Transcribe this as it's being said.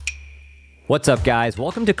What's up, guys?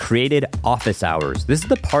 Welcome to Created Office Hours. This is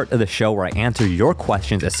the part of the show where I answer your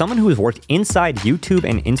questions as someone who has worked inside YouTube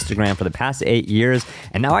and Instagram for the past 8 years,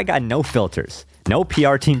 and now I got no filters. No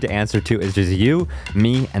PR team to answer to. It's just you,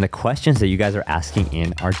 me, and the questions that you guys are asking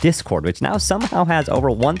in our Discord, which now somehow has over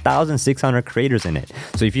 1,600 creators in it.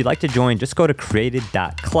 So if you'd like to join, just go to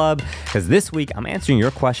created.club, because this week I'm answering your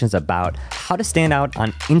questions about how to stand out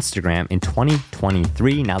on Instagram in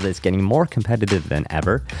 2023, now that it's getting more competitive than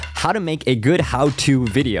ever, how to make a good how-to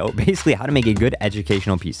video, basically how to make a good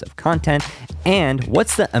educational piece of content, and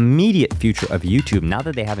what's the immediate future of YouTube now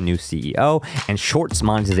that they have a new CEO and Shorts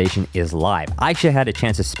monetization is live. I actually had a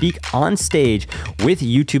chance to speak on stage with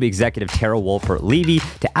YouTube executive Tara Wolfert-Levy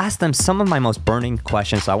to ask them some of my most burning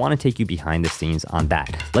questions. So I want to take you behind the scenes on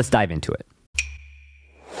that. Let's dive into it.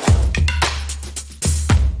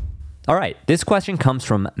 All right, this question comes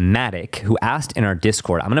from Matic, who asked in our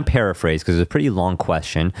Discord. I'm going to paraphrase because it's a pretty long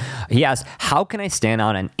question. He asked, how can I stand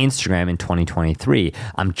out on Instagram in 2023?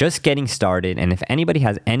 I'm just getting started, and if anybody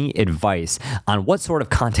has any advice on what sort of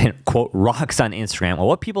content, quote, rocks on Instagram, or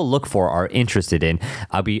what people look for or are interested in,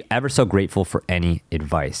 I'll be ever so grateful for any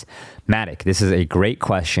advice. Matic, this is a great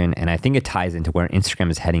question, and I think it ties into where Instagram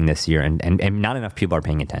is heading this year, and not enough people are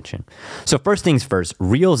paying attention. So first things first,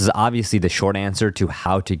 Reels is obviously the short answer to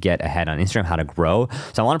how to get ahead on Instagram, how to grow.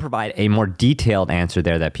 So I want to provide a more detailed answer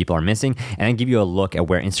there that people are missing, and then give you a look at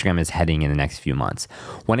where Instagram is heading in the next few months.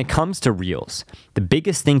 When it comes to Reels, the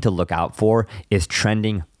biggest thing to look out for is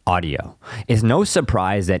trending audio. It's no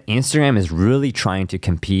surprise that Instagram is really trying to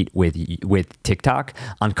compete with TikTok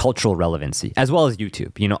on cultural relevancy, as well as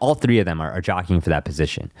YouTube. You know, all three of them are jockeying for that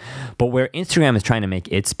position. But where Instagram is trying to make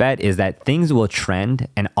its bet is that things will trend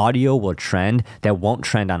and audio will trend that won't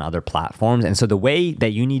trend on other platforms. And so the way that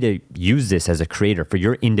you need to use this as a creator for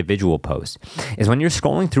your individual post is when you're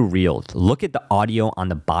scrolling through Reels, look at the audio on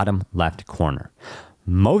the bottom left corner.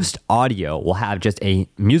 Most audio will have just a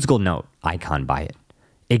musical note icon by it.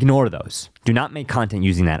 Ignore those. Do not make content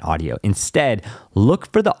using that audio. Instead, look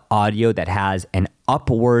for the audio that has an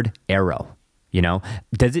upward arrow. You know,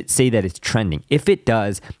 does it say that it's trending? If it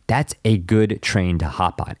does, that's a good train to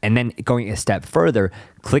hop on. And then going a step further,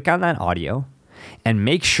 click on that audio and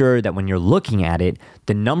make sure that when you're looking at it,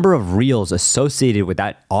 the number of reels associated with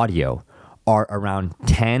that audio are around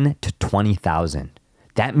 10 to 20,000.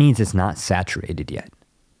 That means it's not saturated yet.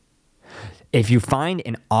 If you find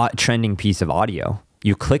an trending piece of audio,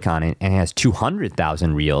 you click on it and it has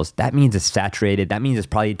 200,000 reels, that means it's saturated. That means it's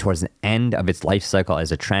probably towards the end of its life cycle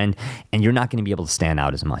as a trend, and you're not going to be able to stand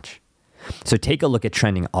out as much. So take a look at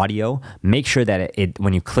trending audio. Make sure that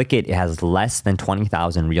when you click it, it has less than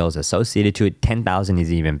 20,000 reels associated to it. 10,000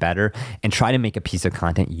 is even better. And try to make a piece of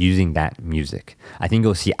content using that music. I think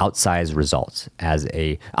you'll see outsized results.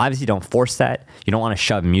 Obviously, don't force that. You don't want to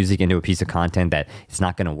shove music into a piece of content that it's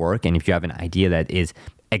not going to work. And if you have an idea that is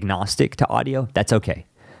agnostic to audio, that's okay.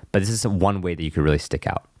 But this is one way that you could really stick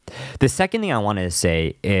out. The second thing I wanted to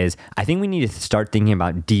say is I think we need to start thinking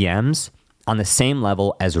about DMs on the same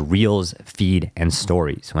level as Reels, feed, and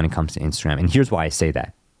stories when it comes to Instagram. And here's why I say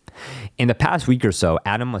that. In the past week or so,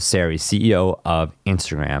 Adam Mosseri, CEO of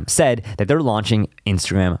Instagram, said that they're launching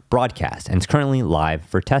Instagram Broadcast, and it's currently live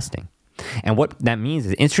for testing. And what that means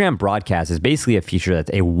is Instagram Broadcast is basically a feature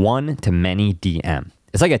that's a one-to-many DM.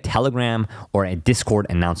 It's like a Telegram or a Discord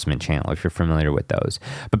announcement channel, if you're familiar with those.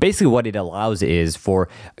 But basically what it allows is for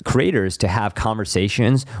creators to have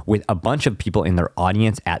conversations with a bunch of people in their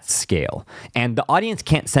audience at scale. And the audience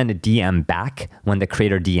can't send a DM back when the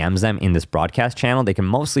creator DMs them in this broadcast channel. They can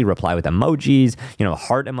mostly reply with emojis, a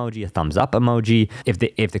heart emoji, a thumbs up emoji. If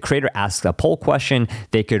the creator asks a poll question,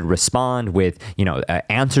 they could respond with,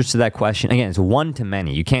 answers to that question. Again, it's one to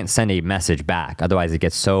many. You can't send a message back. Otherwise, it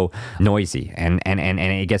gets so noisy and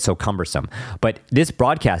it gets so cumbersome. But this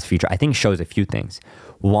broadcast feature, I think, shows a few things.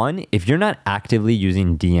 One, if you're not actively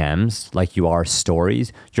using DMs like you are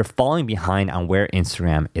stories, you're falling behind on where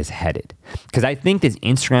Instagram is headed. Because I think this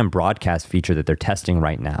Instagram broadcast feature that they're testing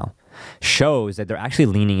right now shows that they're actually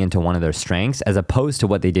leaning into one of their strengths as opposed to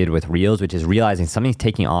what they did with Reels, which is realizing something's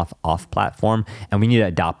taking off platform, and we need to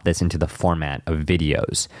adopt this into the format of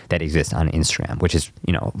videos that exist on Instagram, which is,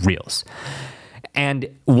 Reels. And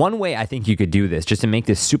one way I think you could do this, just to make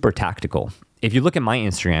this super tactical, if you look at my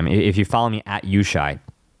Instagram, if you follow me at Yushai,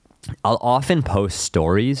 I'll often post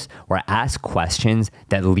stories or ask questions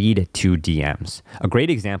that lead to DMs. A great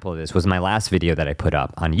example of this was my last video that I put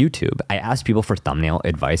up on YouTube. I asked people for thumbnail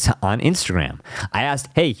advice on Instagram. I asked,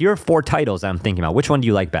 hey, here are 4 titles I'm thinking about. Which one do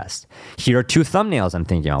you like best? Here are 2 thumbnails I'm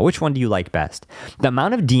thinking about. Which one do you like best? The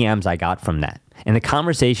amount of DMs I got from that and the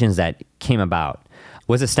conversations that came about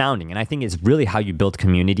was astounding. And I think it's really how you build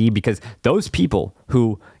community, because those people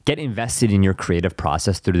who get invested in your creative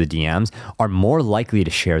process through the DMs are more likely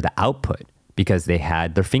to share the output because they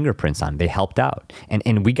had their fingerprints on, they helped out.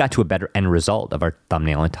 And we got to a better end result of our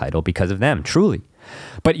thumbnail and title because of them, truly.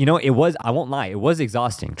 But I won't lie, it was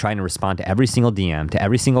exhausting trying to respond to every single DM, to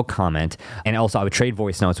every single comment. And also I would trade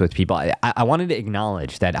voice notes with people. I wanted to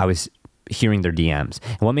acknowledge that I was hearing their DMs.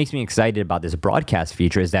 And what makes me excited about this broadcast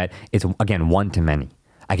feature is that it's, again, one to many.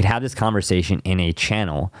 I could have this conversation in a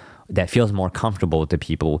channel that feels more comfortable with the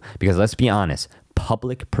people, because let's be honest,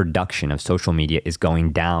 public production of social media is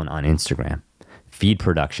going down on Instagram. Feed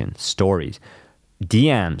production, stories,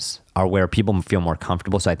 DMs are where people feel more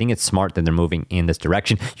comfortable. So I think it's smart that they're moving in this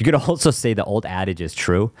direction. You could also say the old adage is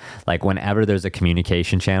true. Like whenever there's a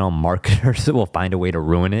communication channel, marketers will find a way to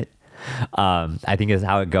ruin it. I think is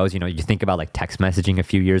how it goes. You think about like text messaging a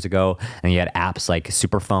few years ago, and you had apps like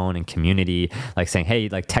Superphone and Community, like saying, hey,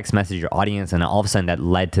 like text message your audience. And all of a sudden that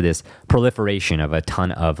led to this proliferation of a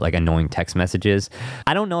ton of like annoying text messages.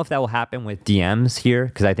 I don't know if that will happen with DMs here,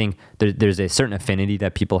 because I think there's a certain affinity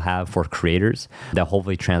that people have for creators that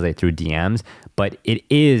hopefully translate through DMs. But it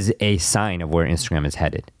is a sign of where Instagram is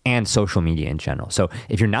headed and social media in general. So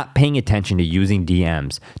if you're not paying attention to using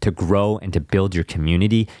DMs to grow and to build your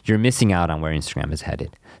community, you're missing out on where Instagram is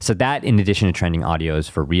headed. So that, in addition to trending audios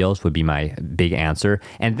for Reels, would be my big answer.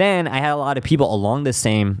 And then I had a lot of people along the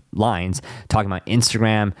same lines talking about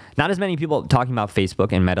Instagram. Not as many people talking about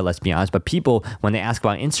Facebook and Meta, let's be honest, but people, when they ask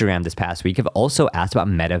about Instagram this past week, have also asked about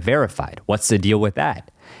Meta Verified. What's the deal with that?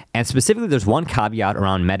 And specifically, there's one caveat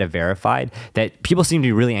around Meta Verified that people seem to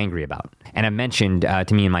be really angry about. And I mentioned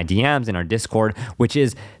to me in my DMs in our Discord, which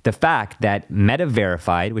is the fact that Meta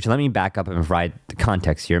Verified, which let me back up and provide the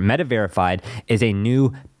context here. Meta Verified is a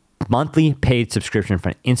new monthly paid subscription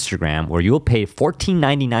from Instagram where you'll pay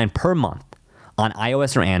 $14.99 per month on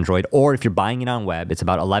iOS or Android, or if you're buying it on web, it's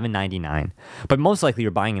about $11.99. But most likely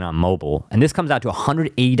you're buying it on mobile, and this comes out to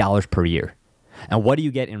 $180 per year. And what do you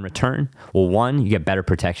get in return? Well, one, you get better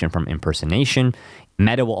protection from impersonation.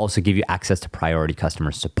 Meta will also give you access to priority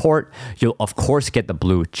customer support. You'll, of course, get the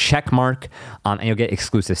blue check mark, and you'll get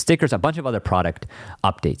exclusive stickers, a bunch of other product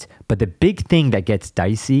updates. But the big thing that gets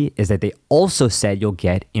dicey is that they also said you'll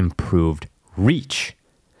get improved reach.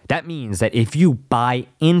 That means that if you buy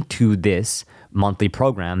into this monthly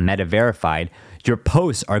program, Meta Verified, your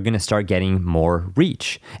posts are going to start getting more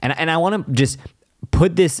reach. And I want to just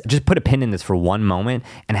put a pin in this for one moment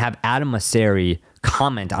and have Adam Mosseri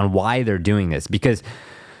comment on why they're doing this, because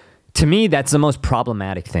to me, that's the most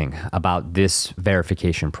problematic thing about this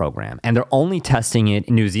verification program. And they're only testing it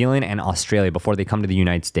in New Zealand and Australia before they come to the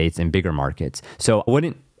United States and bigger markets. So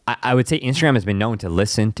I would say Instagram has been known to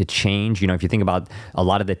listen, to change. If you think about a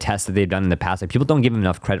lot of the tests that they've done in the past, like people don't give them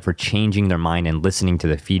enough credit for changing their mind and listening to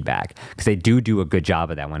the feedback, because they do a good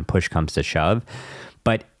job of that when push comes to shove.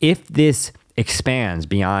 But if this expands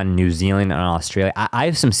beyond New Zealand and Australia, I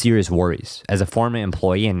have some serious worries as a former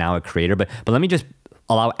employee and now a creator. But let me just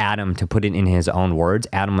allow Adam to put it in his own words.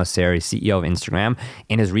 Adam Mosseri, CEO of Instagram,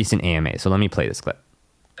 in his recent AMA. So let me play this clip.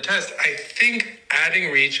 Test. I think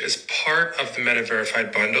adding reach as part of the Meta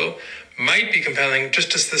Verified bundle might be compelling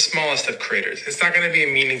just as the smallest of creators. It's not going to be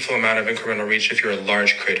a meaningful amount of incremental reach if you're a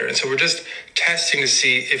large creator. And so we're just testing to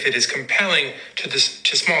see if it is compelling to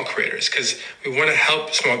small creators, because we want to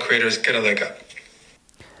help small creators get a leg up.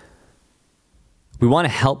 We want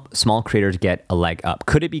to help small creators get a leg up.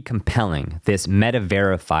 Could it be compelling, this Meta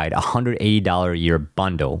Verified $180 a year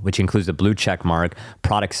bundle, which includes the blue check mark,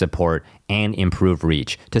 product support, and improved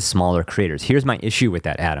reach to smaller creators? Here's my issue with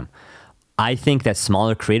that, Adam. I think that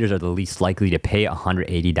smaller creators are the least likely to pay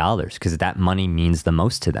 $180 because that money means the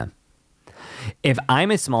most to them. If I'm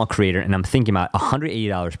a small creator and I'm thinking about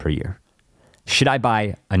 $180 per year, should I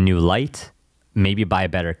buy a new light, maybe buy a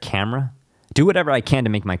better camera, do whatever I can to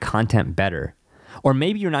make my content better? Or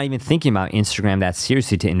maybe you're not even thinking about Instagram that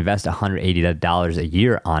seriously to invest $180 a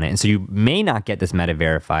year on it. And so you may not get this Meta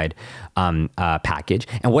Verified package.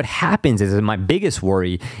 And what happens is my biggest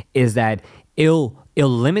worry is that it'll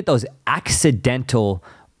limit those accidental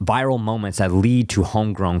viral moments that lead to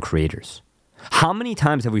homegrown creators. How many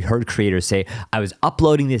times have we heard creators say, I was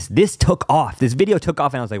uploading this took off, this video took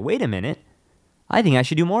off, and I was like, wait a minute, I think I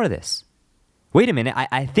should do more of this. Wait a minute,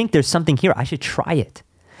 I think there's something here, I should try it.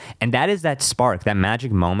 And that is that spark, that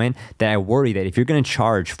magic moment that I worry that if you're going to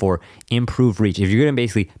charge for improved reach, if you're going to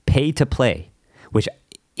basically pay to play, which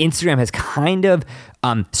Instagram has kind of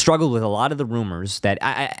struggled with a lot of the rumors that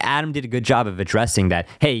Adam did a good job of addressing that,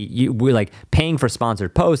 hey, we're like paying for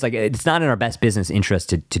sponsored posts. Like, it's not in our best business interest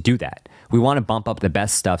to do that. We want to bump up the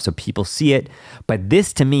best stuff so people see it. But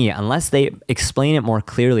this, to me, unless they explain it more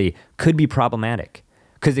clearly, could be problematic,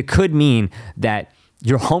 because it could mean that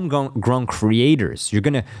your homegrown creators, you're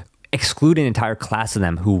going to exclude an entire class of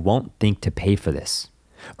them who won't think to pay for this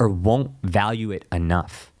or won't value it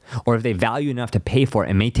enough. Or if they value enough to pay for it,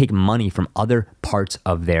 it may take money from other parts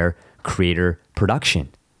of their creator production.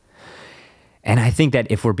 And I think that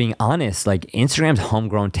if we're being honest, like, Instagram's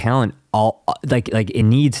homegrown talent, like it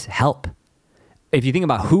needs help. If you think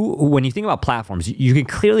about when you think about platforms, you can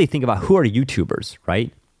clearly think about who are YouTubers,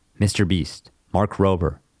 right? Mr. Beast, Mark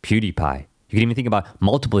Rober, PewDiePie. You can even think about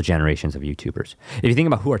multiple generations of YouTubers. If you think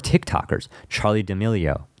about who are TikTokers, Charli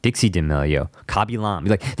D'Amelio, Dixie D'Amelio, Khaby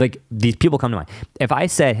Lame, like these people come to mind. If I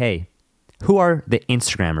said, hey, who are the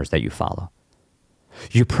Instagrammers that you follow?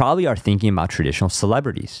 You probably are thinking about traditional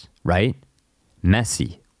celebrities, right?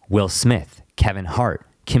 Messi, Will Smith, Kevin Hart,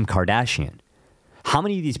 Kim Kardashian. How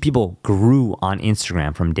many of these people grew on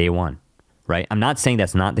Instagram from day one? Right? I'm not saying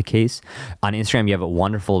that's not the case. On Instagram, you have a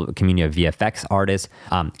wonderful community of VFX artists,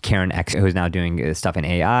 Karen X, who's now doing stuff in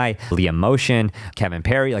AI, Leah Motion, Kevin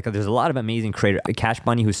Perry. Like, there's a lot of amazing creators. Cash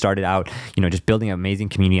Bunny, who started out, just building an amazing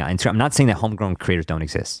community on Instagram. I'm not saying that homegrown creators don't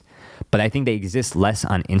exist, but I think they exist less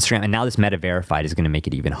on Instagram. And now this Meta Verified is going to make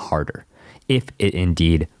it even harder if it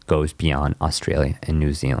indeed goes beyond Australia and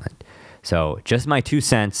New Zealand. So just my 2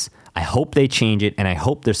 cents. I hope they change it, and I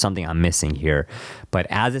hope there's something I'm missing here. But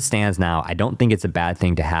as it stands now, I don't think it's a bad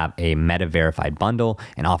thing to have a Meta-verified bundle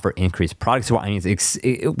and offer increased products. So, I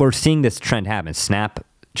mean, we're seeing this trend happen.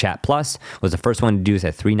 Snapchat Plus was the first one to do this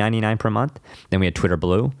at $3.99 per month. Then we had Twitter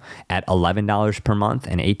Blue at $11 per month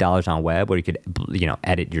and $8 on web, where you could,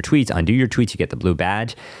 edit your tweets, undo your tweets, you get the blue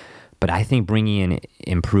badge. But I think bringing in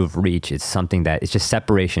improved reach is something that is just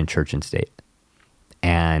separation church and state.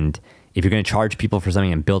 And if you're going to charge people for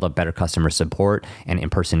something and build up better customer support and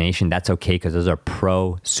impersonation, that's okay, because those are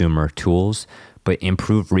prosumer tools. But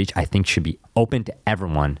improved reach, I think, should be open to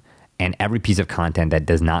everyone and every piece of content that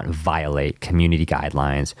does not violate community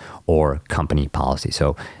guidelines or company policy.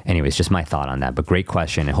 So anyways, just my thought on that. But great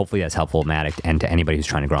question, and hopefully that's helpful, Matic, and to anybody who's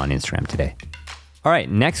trying to grow on Instagram today. All right,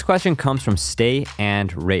 next question comes from Stay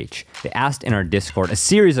and Rach. They asked in our Discord a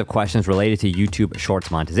series of questions related to YouTube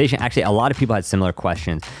Shorts monetization. Actually, a lot of people had similar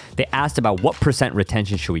questions. They asked about what %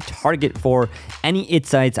 retention should we target for, any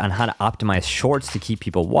insights on how to optimize Shorts to keep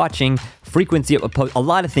people watching, frequency of post, a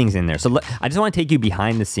lot of things in there. So I just want to take you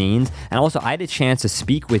behind the scenes. And also, I had a chance to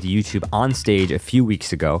speak with YouTube on stage a few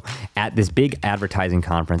weeks ago at this big advertising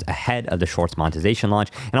conference ahead of the Shorts monetization launch.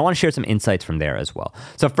 And I want to share some insights from there as well.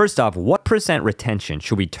 So first off, what % retention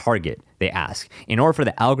should we target, they ask, in order for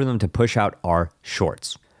the algorithm to push out our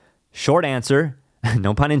Shorts? Short answer,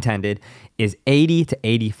 no pun intended, is 80 to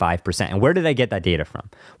 85%. And where did I get that data from?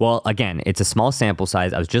 Well, again, it's a small sample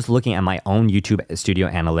size. I was just looking at my own YouTube Studio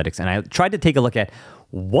Analytics, and I tried to take a look at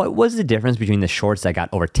what was the difference between the Shorts that got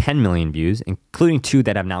over 10 million views, including 2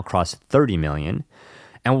 that have now crossed 30 million,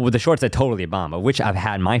 and with the Shorts that totally bomb, of which I've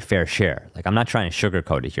had my fair share. Like, I'm not trying to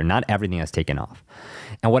sugarcoat it here. Not everything has taken off.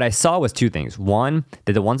 And what I saw was 2 things. One,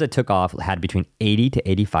 that the ones that took off had between 80 to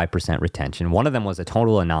 85% retention. One of them was a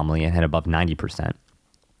total anomaly and had above 90%.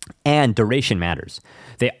 And duration matters.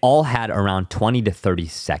 They all had around 20 to 30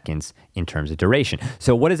 seconds in terms of duration.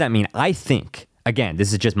 So what does that mean? I think, again,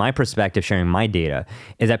 this is just my perspective, sharing my data,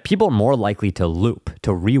 is that people are more likely to loop,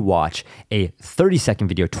 to rewatch a 30-second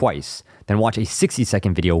video twice than watch a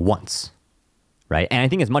 60-second video once, right? And I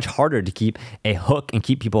think it's much harder to keep a hook and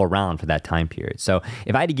keep people around for that time period. So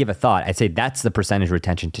if I had to give a thought, I'd say that's the percentage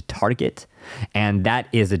retention to target, and that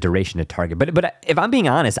is the duration to target. But if I'm being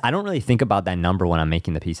honest, I don't really think about that number when I'm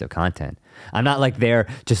making the piece of content. I'm not like there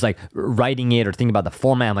just like writing it or thinking about the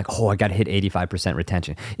format. I'm like, oh, I got to hit 85%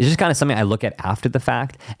 retention. It's just kind of something I look at after the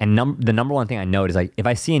fact. And the number one thing I note is, like, if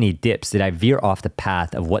I see any dips, did I veer off the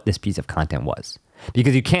path of what this piece of content was?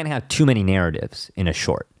 Because you can't have too many narratives in a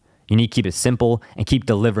short. You need to keep it simple and keep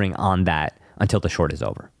delivering on that until the short is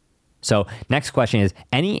over. So next question is,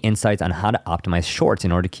 any insights on how to optimize Shorts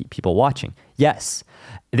in order to keep people watching? Yes.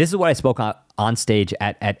 This is what I spoke on stage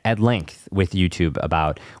at length with YouTube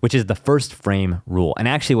about, which is the first frame rule. And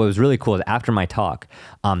actually what was really cool is after my talk,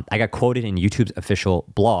 I got quoted in YouTube's official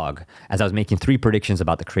blog as I was making 3 predictions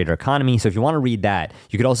about the creator economy. So if you want to read that,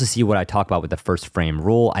 you could also see what I talk about with the first frame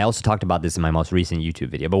rule. I also talked about this in my most recent YouTube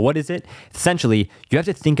video. But what is it? Essentially, you have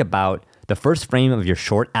to think about the first frame of your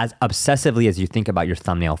short as obsessively as you think about your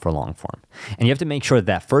thumbnail for long form. And you have to make sure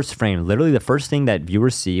that first frame, literally the first thing that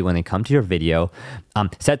viewers see when they come to your video,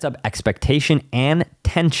 sets up expectation and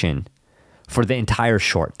tension for the entire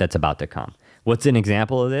short that's about to come. What's an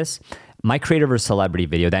example of this? My creator versus celebrity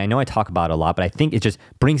video that I know I talk about a lot, but I think it just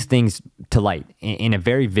brings things to light in a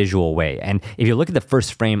very visual way. And if you look at the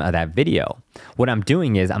first frame of that video, what I'm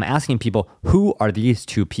doing is I'm asking people, who are these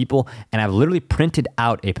two people? And I've literally printed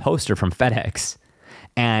out a poster from FedEx.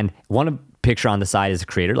 And one picture on the side is a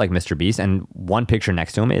creator like Mr. Beast, and one picture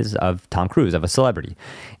next to him is of Tom Cruise, of a celebrity.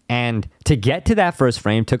 And to get to that first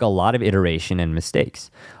frame took a lot of iteration and mistakes.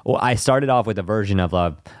 Well, I started off with a version of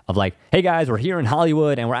like, hey guys, we're here in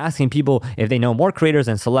Hollywood and we're asking people if they know more creators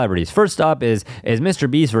and celebrities. First up is Mr.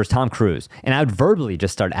 Beast versus Tom Cruise. And I would verbally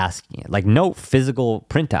just start asking it, like no physical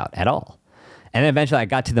printout at all. And then eventually I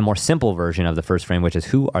got to the more simple version of the first frame, which is,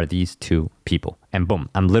 who are these two people? And boom,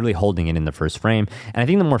 I'm literally holding it in the first frame. And I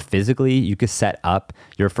think the more physically you could set up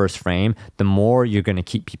your first frame, the more you're going to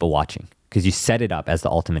keep people watching, because you set it up as the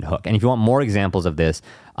ultimate hook. And if you want more examples of this,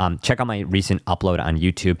 check out my recent upload on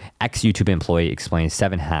YouTube. Ex-YouTube employee explains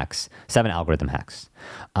 7 algorithm hacks.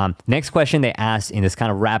 Next question they asked in this kind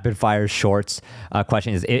of rapid fire shorts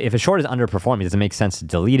question is, if a short is underperforming, does it make sense to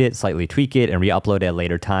delete it, slightly tweak it, and re-upload it at a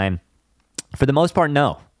later time? For the most part,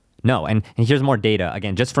 no. And here's more data,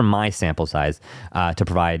 again, just from my sample size, to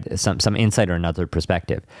provide some insight or another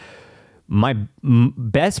perspective. My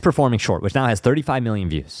best performing short, which now has 35 million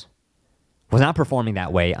views, was not performing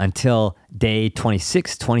that way until day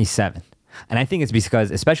 26, 27. And I think it's because,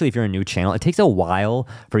 especially if you're a new channel, it takes a while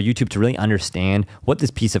for YouTube to really understand what this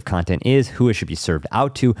piece of content is, who it should be served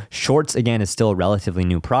out to. Shorts, again, is still a relatively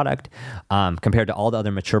new product compared to all the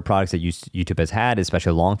other mature products that YouTube has had,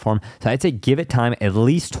 especially long form. So I'd say give it time, at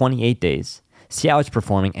least 28 days, see how it's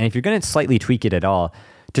performing. And if you're going to slightly tweak it at all,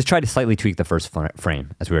 just try to slightly tweak the first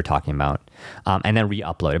frame, as we were talking about, and then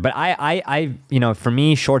re-upload it. But I, for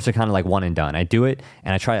me, shorts are kind of like one and done. I do it,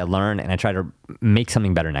 and I try to learn, and I try to make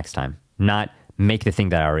something better next time, not make the thing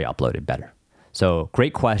that I already uploaded better. So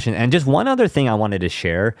great question. And just one other thing I wanted to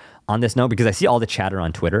share on this note, because I see all the chatter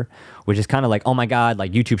on Twitter, which is kind of like, oh my God,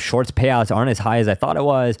 like YouTube Shorts payouts aren't as high as I thought it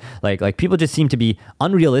was. Like people just seem to be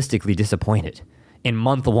unrealistically disappointed in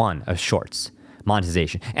month 1 of Shorts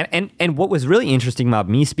monetization. And what was really interesting about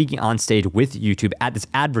me speaking on stage with YouTube at this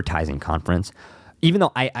advertising conference, even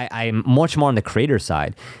though I'm much more on the creator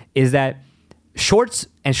side, is that Shorts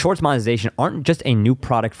and Shorts monetization aren't just a new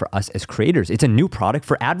product for us as creators. It's a new product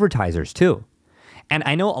for advertisers too. And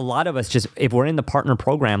I know a lot of us just, if we're in the partner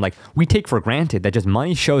program, like we take for granted that just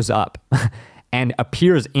money shows up and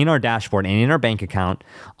appears in our dashboard and in our bank account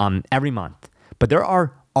every month. But there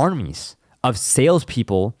are armies of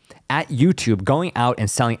salespeople at YouTube going out and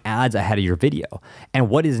selling ads ahead of your video. And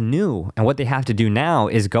what is new and what they have to do now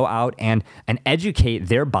is go out and educate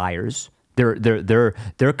their buyers,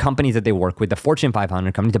 their companies that they work with, the Fortune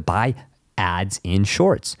 500 company, to buy ads in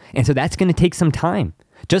Shorts. And so that's going to take some time.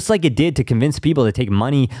 Just like it did to convince people to take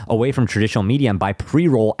money away from traditional media and buy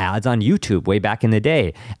pre-roll ads on YouTube way back in the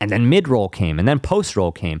day. And then mid-roll came, and then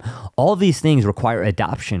post-roll came. All these things require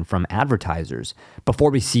adoption from advertisers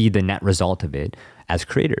before we see the net result of it as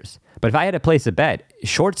creators. But if I had to place a bet,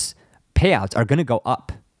 Shorts payouts are going to go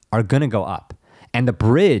up, And the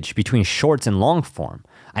bridge between Shorts and long form,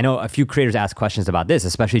 I know a few creators ask questions about this,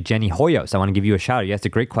 especially Jenny Hoyos. I want to give you a shout out. You asked a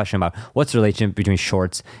great question about what's the relationship between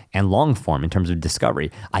Shorts and long form in terms of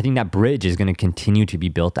discovery. I think that bridge is going to continue to be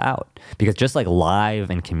built out, because just like live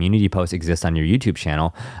and community posts exist on your YouTube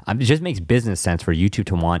channel, it just makes business sense for YouTube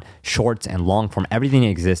to want Shorts and long form, everything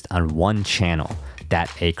exists on one channel that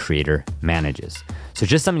a creator manages. So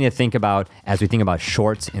just something to think about as we think about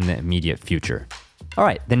Shorts in the immediate future. All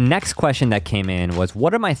right, the next question that came in was,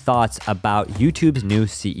 what are my thoughts about YouTube's new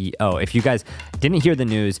CEO? If you guys didn't hear the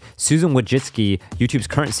news, Susan Wojcicki, YouTube's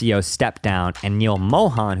current CEO, stepped down, and Neil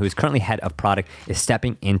Mohan, who is currently head of product, is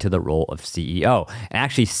stepping into the role of CEO. And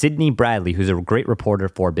actually, Sydney Bradley, who's a great reporter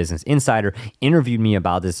for Business Insider, interviewed me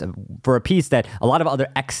about this for a piece that a lot of other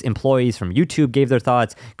ex-employees from YouTube gave their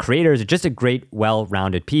thoughts, creators, just a great,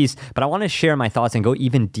 well-rounded piece. But I want to share my thoughts and go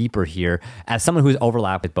even deeper here as someone who's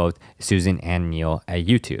overlapped with both Susan and Neil at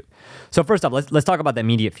YouTube. So first off, let's talk about the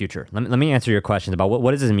immediate future. Let me answer your questions about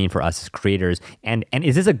what does this mean for us as creators, and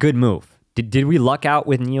is this a good move? Did we luck out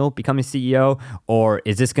with Neil becoming CEO, or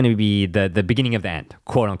is this going to be the beginning of the end,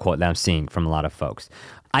 quote unquote, that I'm seeing from a lot of folks?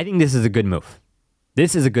 I think this is a good move.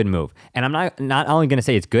 This is a good move. And I'm not only going to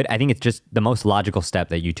say it's good, I think it's just the most logical step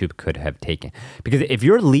that YouTube could have taken. Because if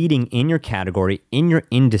you're leading in your category, in your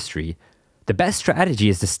industry, the best strategy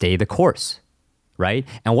is to stay the course. Right?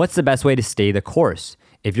 And what's the best way to stay the course?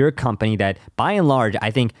 if you're a company that by and large,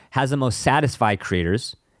 I think has the most satisfied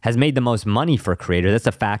creators, has made the most money for creators, that's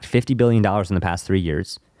a fact, $50 billion in the past 3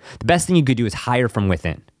 years. The best thing you could do is hire from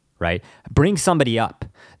within, right? Bring somebody up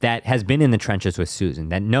that has been in the trenches with Susan,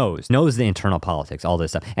 that knows the internal politics, all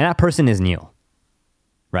this stuff. And that person is Neil,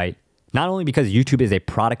 right? Not only because YouTube is a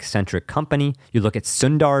product-centric company, you look at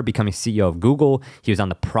Sundar becoming CEO of Google, he was on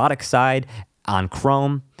the product side on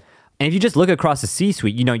Chrome. And if you just look across the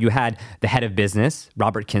C-suite, you had the head of business,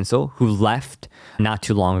 Robert Kinsel, who left not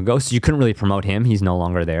too long ago, so you couldn't really promote him. He's no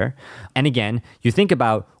longer there. And again, you think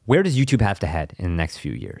about where does YouTube have to head in the next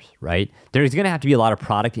few years, right? There's going to have to be a lot of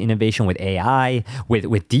product innovation with AI,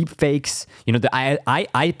 with deep fakes.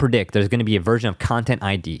 I predict there's going to be a version of Content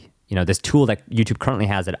ID. This tool that YouTube currently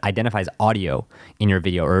has that identifies audio in your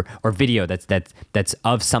video or video that's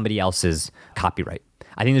of somebody else's copyright.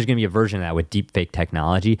 I think there's going to be a version of that with deepfake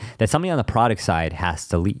technology that somebody on the product side has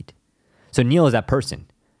to lead. So Neil is that person.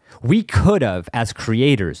 We could have, as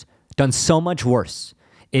creators, done so much worse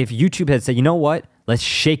if YouTube had said, you know what, let's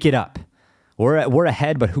shake it up. We're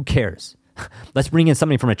ahead, but who cares? Let's bring in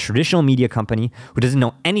somebody from a traditional media company who doesn't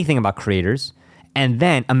know anything about creators. And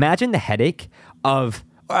then imagine the headache of,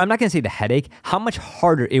 or I'm not going to say the headache, how much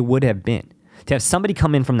harder it would have been to have somebody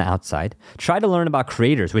come in from the outside, try to learn about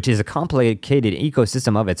creators, which is a complicated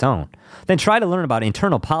ecosystem of its own, then try to learn about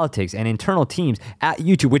internal politics and internal teams at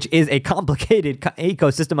YouTube, which is a complicated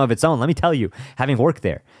ecosystem of its own. Let me tell you, having worked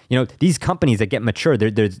there, these companies that get mature,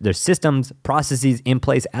 there's systems, processes in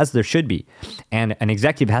place as there should be. And an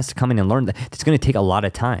executive has to come in and learn that. It's going to take a lot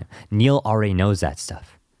of time. Neil already knows that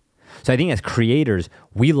stuff. So I think as creators,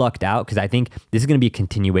 we lucked out because I think this is going to be a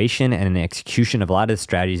continuation and an execution of a lot of the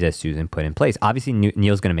strategies that Susan put in place. Obviously,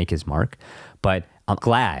 Neil's going to make his mark, but I'm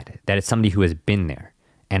glad that it's somebody who has been there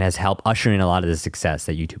and has helped usher in a lot of the success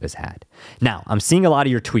that YouTube has had. Now, I'm seeing a lot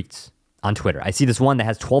of your tweets on Twitter. I see this one that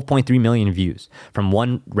has 12.3 million views from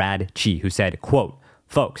one Rad Chi who said, quote,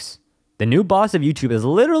 "Folks, the new boss of YouTube is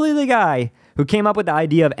literally the guy who came up with the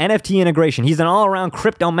idea of NFT integration. He's an all-around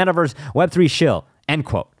crypto metaverse Web3 shill," end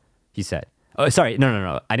quote. He said, oh, sorry,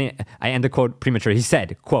 no. I end the quote prematurely. He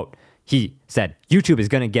said, quote, YouTube is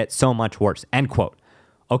going to get so much worse, end quote.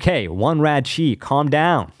 Okay, one Rad Chi, calm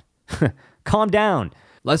down. Calm down.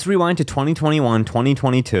 Let's rewind to 2021,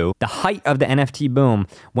 2022, the height of the NFT boom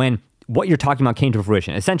when what you're talking about came to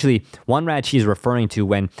fruition. Essentially, one Rad Chi is referring to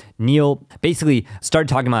when Neil basically started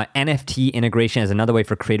talking about NFT integration as another way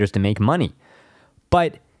for creators to make money.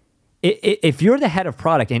 But if you're the head of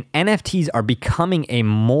product and NFTs are becoming a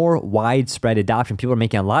more widespread adoption, people are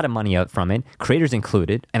making a lot of money from it, creators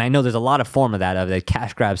included, and I know there's a lot of form of that, of the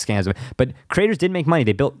cash grab scams, but creators did make money.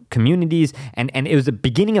 They built communities, and it was the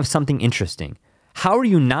beginning of something interesting. How are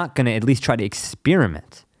you not going to at least try to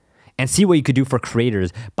experiment and see what you could do for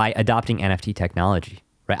creators by adopting NFT technology?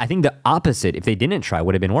 Right? I think the opposite, if they didn't try,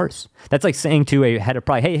 would have been worse. That's like saying to a head of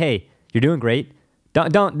product, hey, you're doing great.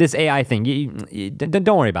 Don't this AI thing.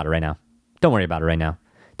 Don't worry about it right now. Don't worry about it right now.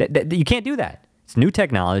 You can't do that. It's new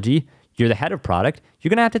technology. You're the head of product. You're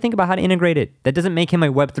gonna have to think about how to integrate it. That doesn't make him a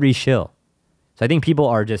Web3 shill. So I think people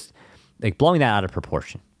are just like blowing that out of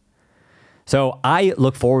proportion. So I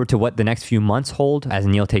look forward to what the next few months hold as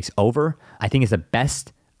Neil takes over. I think it's the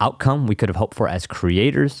best outcome we could have hoped for as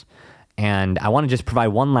creators. And I want to just provide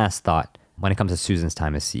one last thought when it comes to Susan's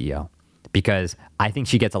time as CEO, because I think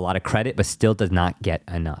she gets a lot of credit, but still does not get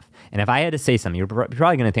enough. And if I had to say something, you're probably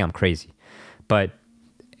going to think I'm crazy, but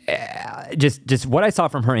just what I saw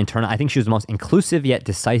from her internal, I think she was the most inclusive yet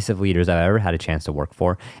decisive leaders I've ever had a chance to work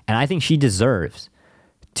for. And I think she deserves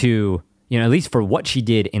to, at least for what she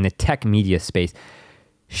did in the tech media space,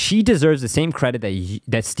 she deserves the same credit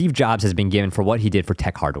that Steve Jobs has been given for what he did for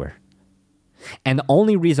tech hardware. And the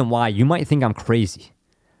only reason why you might think I'm crazy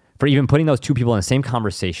for even putting those two people in the same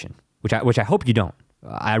conversation, which I hope you don't,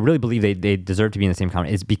 I really believe they deserve to be in the same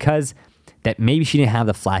conversation, is because that maybe she didn't have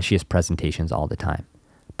the flashiest presentations all the time.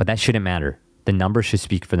 But that shouldn't matter. The numbers should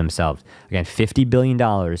speak for themselves. Again, $50 billion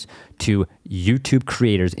to YouTube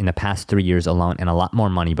creators in the past 3 years alone, and a lot more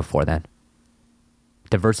money before then.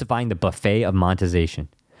 Diversifying the buffet of monetization.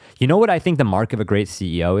 You know what I think the mark of a great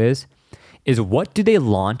CEO is? Is what do they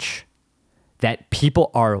launch that people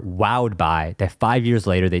are wowed by that 5 years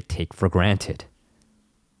later they take for granted?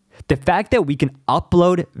 The fact that we can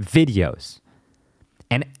upload videos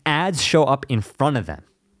and ads show up in front of them,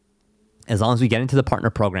 as long as we get into the partner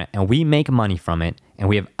program and we make money from it, and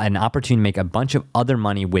we have an opportunity to make a bunch of other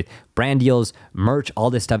money with brand deals, merch,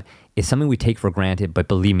 all this stuff, is something we take for granted. But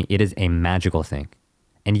believe me, it is a magical thing.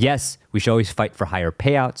 And yes, we should always fight for higher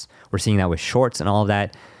payouts. We're seeing that with shorts and all of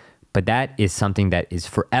that. But that is something that is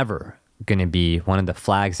forever going to be one of the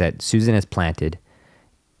flags that Susan has planted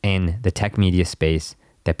in the tech media space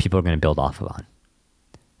that people are going to build off of on.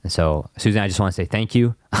 And so, Susan, I just want to say thank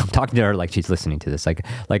you. I'm talking to her like she's listening to this.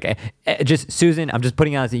 Just Susan, I'm just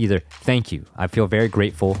putting out as either thank you. I feel very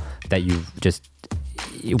grateful that you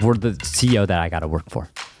were the CEO that I got to work for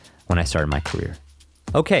when I started my career.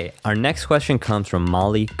 Okay, our next question comes from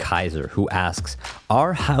Molly Kaiser, who asks,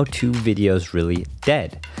 are how-to videos really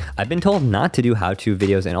dead? I've been told not to do how-to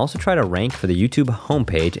videos and also try to rank for the YouTube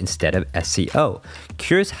homepage instead of SEO.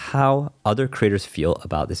 Curious how other creators feel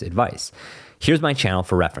about this advice. Here's my channel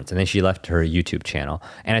for reference. And then she left her YouTube channel.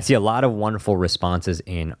 And I see a lot of wonderful responses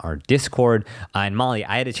in our Discord. And Molly,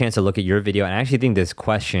 I had a chance to look at your video, and I actually think this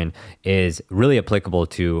question is really applicable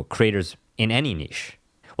to creators in any niche.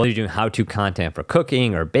 Whether you're doing how-to content for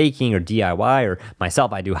cooking or baking or DIY, or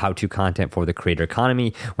myself, I do how-to content for the creator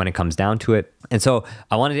economy when it comes down to it. And so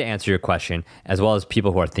I wanted to answer your question, as well as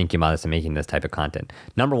people who are thinking about this and making this type of content.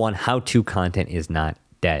 Number one, how-to content is not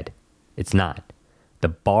dead. It's not. The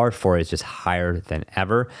bar for it is just higher than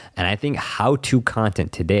ever. And I think how-to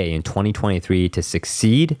content today in 2023 to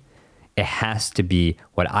succeed, it has to be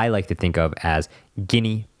what I like to think of as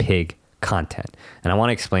guinea pig content. And I want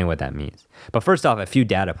to explain what that means. But first off, a few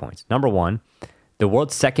data points. Number one, the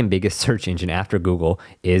world's second biggest search engine after Google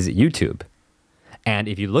is YouTube. And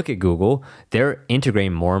if you look at Google, they're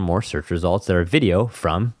integrating more and more search results that are video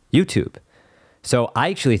from YouTube. So I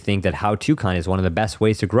actually think that how-to content is one of the best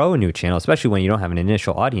ways to grow a new channel, especially when you don't have an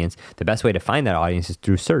initial audience. The best way to find that audience is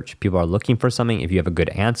through search. People are looking for something. If you have a good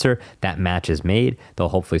answer, that match is made. They'll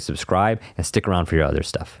hopefully subscribe and stick around for your other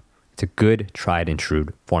stuff. It's a good, tried and true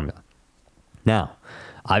formula. Now,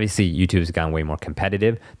 obviously, YouTube's gotten way more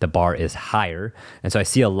competitive. The bar is higher. And so I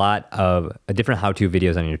see a lot of different how-to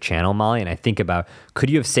videos on your channel, Molly, and I think about, could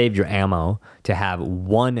you have saved your ammo to have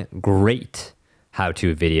one great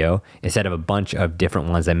how-to video instead of a bunch of different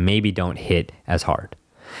ones that maybe don't hit as hard?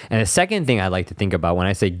 And the second thing I like to think about when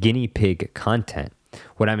I say guinea pig content,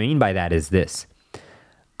 what I mean by that is this.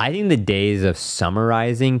 I think the days of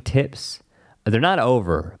summarizing tips, they're not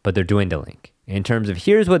over, but they're dwindling. In terms of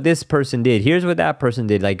here's what this person did, here's what that person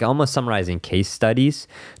did, like almost summarizing case studies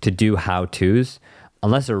to do how-tos,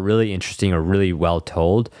 unless they're really interesting or really well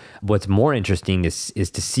told. What's more interesting is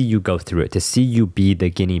to see you go through it, to see you be the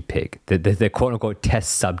guinea pig, the quote unquote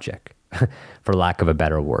test subject, for lack of a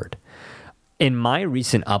better word. In my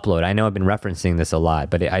recent upload, I know I've been referencing this a lot,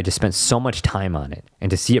 but I just spent so much time on it, and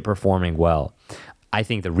to see it performing well, I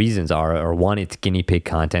think the reasons are one, it's guinea pig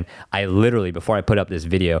content. I literally, before I put up this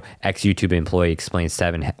video, ex-YouTube employee explains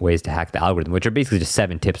 7 ways to hack the algorithm, which are basically just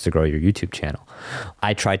 7 tips to grow your YouTube channel.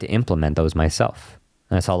 I tried to implement those myself.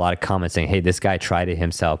 And I saw a lot of comments saying, hey, this guy tried it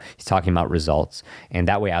himself. He's talking about results. And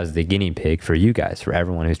that way I was the guinea pig for you guys, for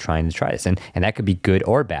everyone who's trying to try this. And that could be good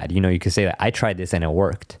or bad. You know, you could say that I tried this and it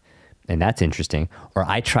worked. And that's interesting. Or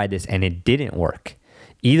I tried this and it didn't work.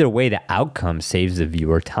 Either way, the outcome saves the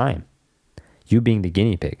viewer time. You being the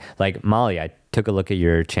guinea pig. Like Molly, I took a look at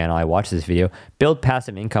your channel. I watched this video, build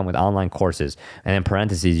passive income with online courses. And in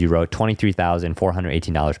parentheses, you wrote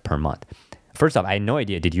 $23,418 per month. First off, I had no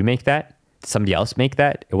idea. Did you make that? Did somebody else make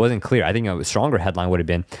that? It wasn't clear. I think a stronger headline would have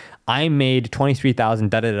been, I made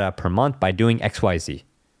 $23,000 per month by doing XYZ,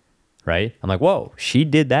 right? I'm like, whoa, she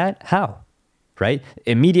did that? How? Right?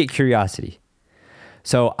 Immediate curiosity.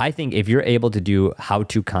 So I think if you're able to do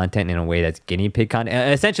how-to content in a way that's guinea pig content,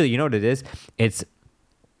 and essentially, you know what it is? It's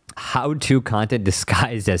how-to content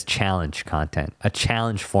disguised as challenge content, a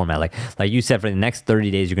challenge format. Like you said, for the next 30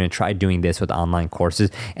 days, you're going to try doing this with online courses,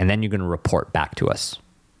 and then you're going to report back to us.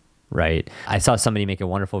 Right? I saw somebody make a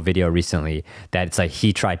wonderful video recently that it's like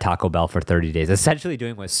he tried Taco Bell for 30 days, essentially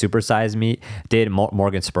doing what Super Size Me did,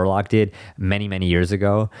 Morgan Spurlock did many, many years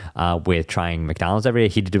ago with trying McDonald's every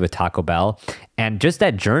day. He did it with Taco Bell. And just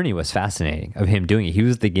that journey was fascinating of him doing it. He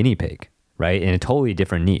was the guinea pig, right? In a totally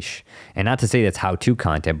different niche. And not to say that's how-to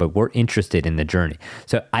content, but we're interested in the journey.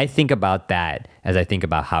 So I think about that as I think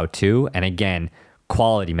about how-to. And again,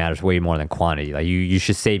 quality matters way more than quantity. Like you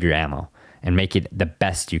should save your ammo and make it the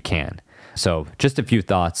best you can. So just a few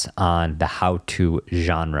thoughts on the how-to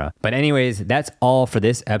genre. But anyways, that's all for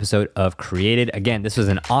this episode of Created. Again, this was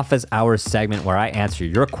an office hours segment where I answer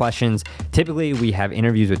your questions. Typically, we have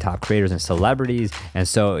interviews with top creators and celebrities. And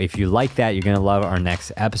so if you like that, you're gonna love our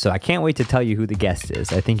next episode. I can't wait to tell you who the guest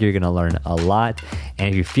is. I think you're gonna learn a lot. And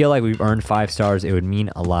if you feel like we've earned 5 stars, it would mean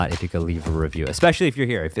a lot if you could leave a review, especially if you're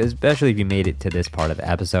here, especially if you made it to this part of the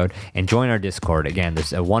episode. And join our Discord. Again,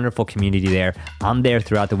 there's a wonderful community there. I'm there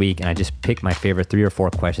throughout the week, and I just pick my favorite 3 or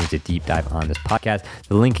 4 questions to deep dive on this podcast.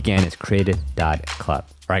 The link again is created.club. All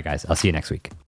right, guys, I'll see you next week.